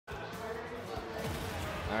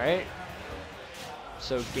All right.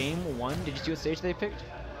 So game 1, did you see what stage they picked?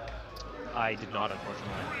 I did not,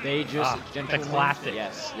 unfortunately. They just the classic.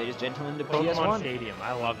 Yes, they just gentlemen to Pokemon PS1. Stadium.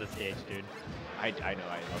 I love the stage, dude. I know, I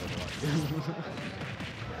love it a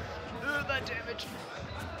lot. That damage.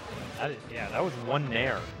 Yeah, that was one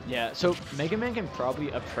nair. Yeah, so Mega Man can probably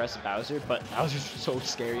oppress Bowser, but Bowser's so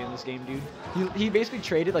scary in this game, dude. He basically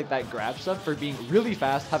traded like that grab stuff for being really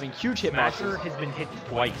fast, having huge hitboxes. Smasher has been hit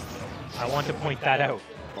twice. I want to point that out.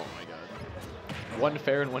 Oh my god. One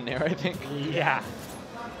fair and one nair, I think. Yeah.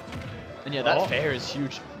 And yeah, that fair is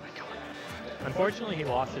huge. Oh my god. Unfortunately, he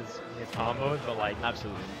lost his combos, but like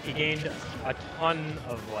Absolutely. he gained a ton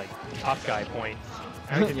of like tough guy points.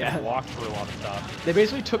 And he just walked through a lot of stuff. They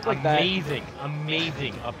basically took like amazing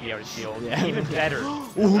up the outer shield. Yeah. Even better.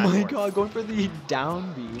 Oh my god, going for the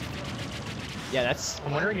down B. Yeah, that's.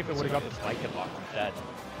 I'm wondering if it would have got the spike hitbox instead.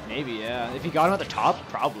 Maybe, yeah. If he got him at the top,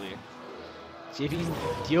 probably. See if he can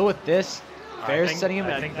deal with this. Fair's setting him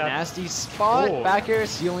in a nasty spot. Oh. Back air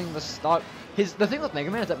sealing the stock. The thing with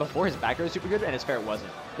Mega Man is that before his back air was super good and his fair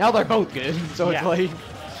wasn't. Now they're both good, so it's like.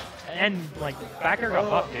 And like back air got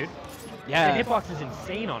buffed, dude. Yeah. The hitbox is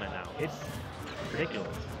insane on it now. It's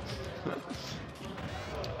ridiculous.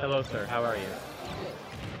 Hello, sir. How are you?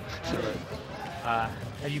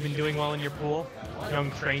 Have you been doing well in your pool,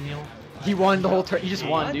 young Trainial? He won the whole tournament. He just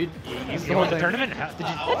won, dude. You won the tournament? Did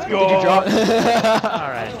you, Let's go. Did you drop?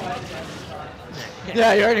 All right.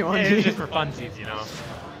 Yeah, you already won. It's just for funsies, you know.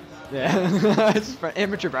 Yeah, it's just for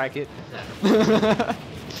amateur bracket.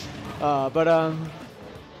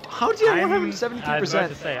 How did you get 172%? I was about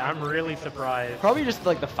to say, I'm really surprised. Probably just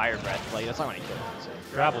like the fire breath. Like that's not going to kill him. So.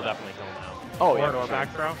 Grab will definitely kill him now. Oh yeah. Or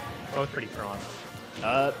back throw, both pretty strong. B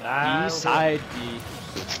side B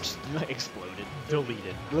just exploded.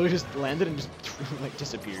 Deleted. Literally just landed and just like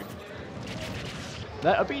disappeared.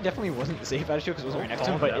 That up B definitely wasn't safe out of shield because it wasn't right next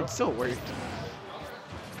to him, but it still worked.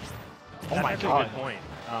 Oh my god. Good point.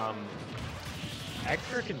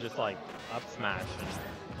 Xtra can just like up smash. And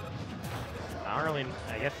I don't really.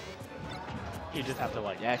 I guess you just have to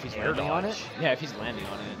like. Yeah, if he's landing on it. Yeah, if he's landing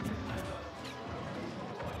on it.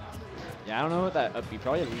 Yeah, I don't know what that up B.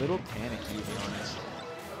 Probably a little panicky, to be honest.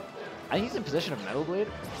 I think he's in possession of Metal Blade.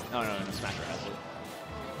 No, Smasher has it.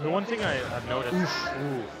 The one thing I've noticed.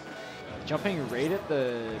 Oof. Jumping right at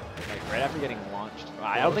right after getting launched.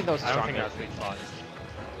 I don't think that was strong. I don't think that was sweet spot.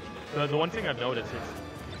 The one thing I've noticed is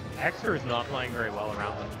Xtra is not playing very well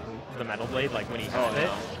around the Metal Blade. Like when he has it,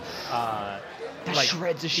 that like,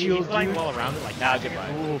 shreds the shield. He's playing well around it. Like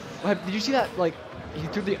goodbye. Did you see that? Like he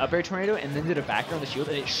threw the up air tornado and then did a back air on the shield,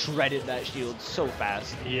 and it shredded that shield so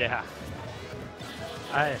fast. Yeah.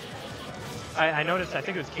 I noticed. I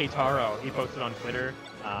think it was Keitaro. He posted on Twitter.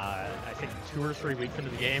 I think 2 or 3 weeks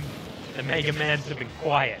into the game, the Mega Mans have been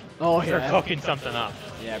quiet. Oh They're cooking something up.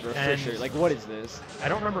 Yeah, bro, for sure. Like, what is this? I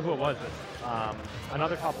don't remember who it was, but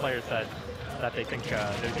another top player said that they think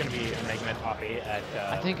there's going to be a Mega Man top 8 at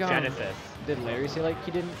I think, Genesis. Did Larry say like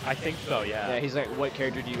he didn't? I think so, yeah. Yeah, he's like, what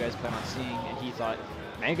character do you guys plan on seeing? And he thought,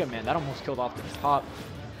 Mega Man, that almost killed off the top.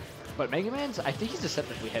 But Mega Man's, I think he's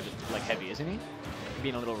deceptively heavy, isn't he?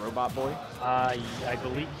 Being a little robot boy. I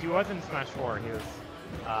believe he was in Smash 4. He was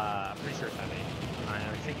pretty sure it's heavy. I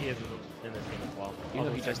think he is in this game as well. Even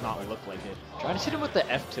though he does not look like it. Trying to hit him with the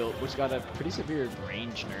F tilt, which got a pretty severe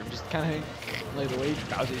range nerf. Just kind of like the way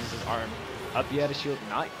Bowser uses his arm. Up B out of shield,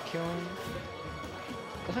 not killing.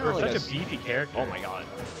 For such a beefy character. Oh my god.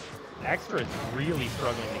 Xtra is really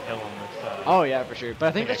struggling to kill him with. Oh yeah, for sure. But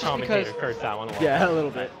I think that's just because. Cursed that one a lot. Yeah, a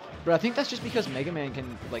little bit. But I think that's just because Mega Man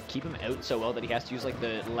can like keep him out so well that he has to use like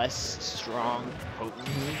the less strong, potent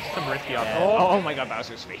moves. Some risky yeah. Oh my god,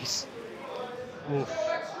 Bowser's face. Oof.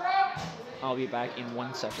 I'll be back in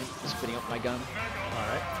 1 second, spinning up my gun.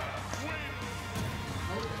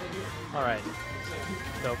 Alright.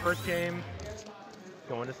 So first game,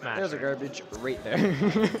 going to Smash. There's a garbage right there.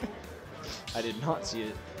 I did not see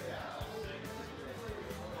it.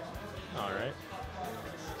 Alright.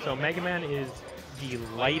 So Mega Man is the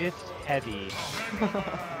lightest heavy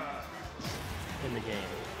in the game.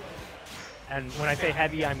 And when I say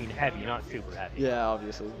heavy, I mean heavy, not super heavy. Yeah,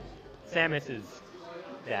 obviously. Samus is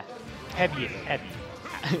the heaviest heavy.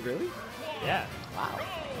 Really? Yeah. Wow.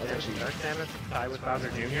 That's actually Dark Samus tied with Bowser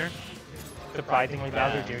Jr. Surprisingly,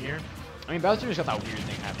 Bowser Jr. I mean, Bowser just got that weird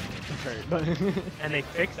thing happening. And they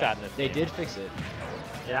fixed that in this game. They did fix it.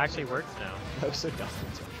 It actually works now. That was so dumb.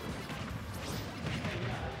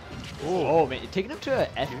 Oh man, taking him to a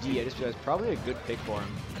FD, I just realized probably a good pick for him.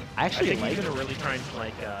 I think he's gonna really try and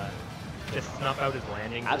like just snuff out his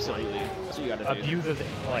landing. Absolutely, that's what you gotta do.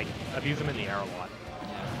 Abuse him in the air a lot.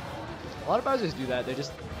 Yeah. A lot of Bowsers do that. They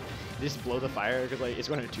just just blow the fire because like it's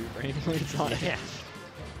going to 2 frame. Like, it's not. Yeah.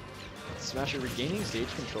 Smasher regaining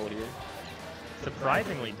stage control here.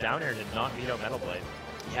 Surprisingly, down air did not beat out Metal Blade.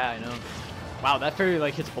 Yeah, I know. Wow, that fairy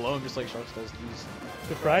like hits below him just like Sharks does these.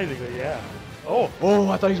 Surprisingly, yeah. Oh! Oh,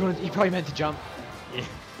 I thought he probably meant to jump. Yeah.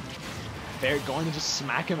 They're going to just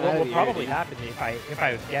smack him out What of will the probably air, happen if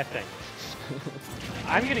I was guessing?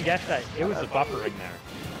 I'm gonna guess that it was the buffering there.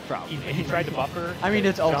 Probably. He tried to buffer. I mean,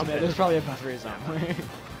 it's jump ultimate. it. There's probably a buffer somewhere.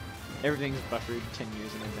 Everything's buffered 10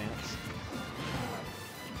 years in advance.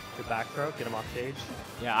 Good back throw, get him off stage.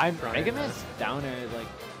 Yeah, Mega Man's down air is like.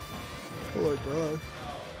 Oh my god.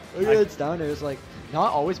 Mega Man's down air is like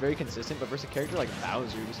not always very consistent, but versus a character like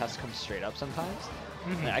Bowser who just has to come straight up sometimes.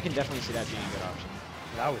 Yeah, I can definitely see that being a good option.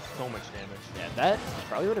 That was so much damage. Yeah, that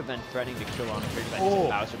probably would have been threatening to kill on a character like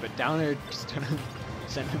Bowser, but down there just gonna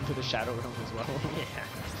send him to the Shadow Realm as well. Yeah,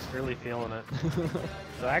 really feeling it.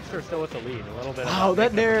 So Xtra still with the lead, a little bit. Wow,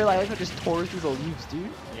 that Nair like just tore through the leaves,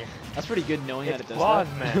 dude. Yeah. That's pretty good knowing that it does claws,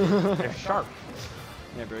 that. man. They're sharp.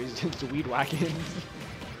 Yeah, bro, he's just weed whacking.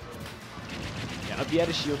 Yeah, up B out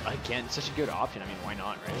of shield again, such a good option. I mean, why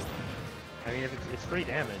not, right? I mean, if it's free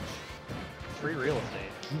damage, free real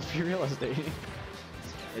estate. Free real estate.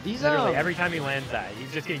 Yeah, these literally every time he lands that,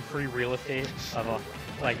 he's just getting free real estate of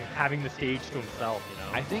like having the stage to himself. You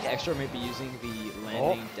know. I think Xtra might be using the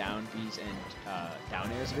landing down Bs and down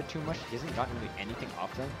airs a bit too much. He hasn't gotten really anything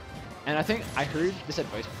off them. And I think I heard this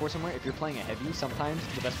advice before somewhere. If you're playing a heavy, sometimes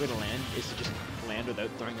the best way to land is to just land without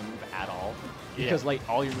throwing a move at all. Because like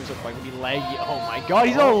all your moves are going to be laggy. Oh my god,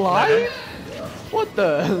 he's alive? What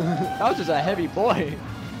the? That was just a heavy boy.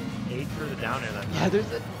 8 for the down air. Yeah, there's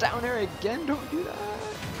a down air again. Don't do that.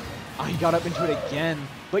 Oh, he got up into it again.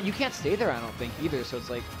 But you can't stay there, I don't think, either. So it's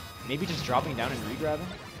like maybe just dropping down and re-grabbing.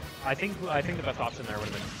 I think the best option there would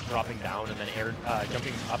have been dropping down and then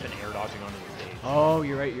jumping up and air dodging onto the stage. Oh,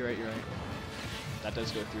 you're right. That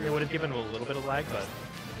does go through. It would have given him a little bit of lag, but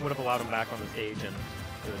would have allowed him back on the stage and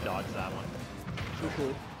to dodge that one.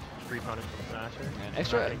 Cool. Free punish from Smasher. Man,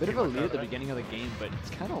 Xtra a bit of a lead at the beginning of the game, but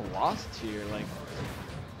it's kind of lost here. Like,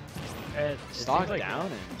 stock like down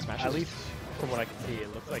and Smasher. At least from what I can see,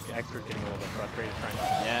 it looks like Xtra's getting a little bit frustrated trying to.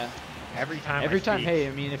 Yeah. Every time. Hey,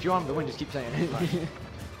 I mean, if you want him to win, just keep saying it.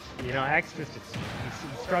 You know, Xtra's just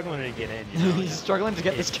he's struggling to get in. You know? He's struggling to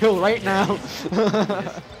get this kill right now.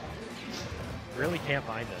 Really can't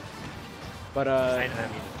find it. But I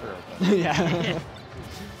mean, it's true. But. Yeah.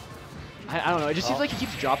 I don't know. It just seems like he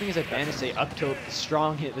keeps dropping his advantage, say up tilt,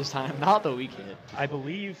 strong hit this time, not the weak hit. I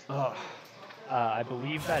believe that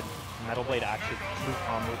Metal Blade actually true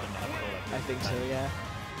combos and up tilt. I think so, yeah.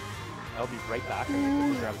 I'll be right back.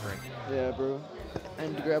 We'll grab a drink. Yeah, bro. I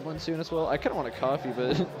need to grab one soon as well. I kind of want a coffee,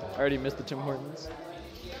 but I already missed the Tim Hortons.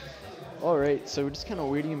 Alright, so we're just kind of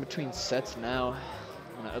waiting in between sets now.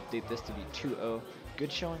 I'm going to update this to be 2-0.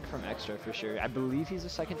 Good showing from Xtra for sure. I believe he's the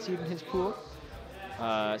second seed in his pool.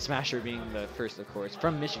 Smasher being the first, of course,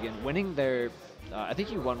 from Michigan, winning their, I think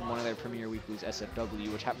he won one of their Premier Weeklies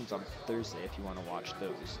SFW, which happens on Thursday if you want to watch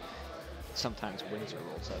those. Sometimes Windsor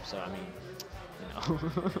rolls up, so I mean,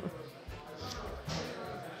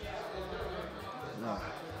 you know.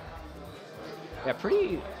 Yeah,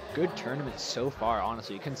 pretty good tournament so far,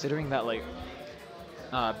 honestly, considering that, like,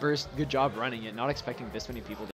 Burst, good job running it, not expecting this many people to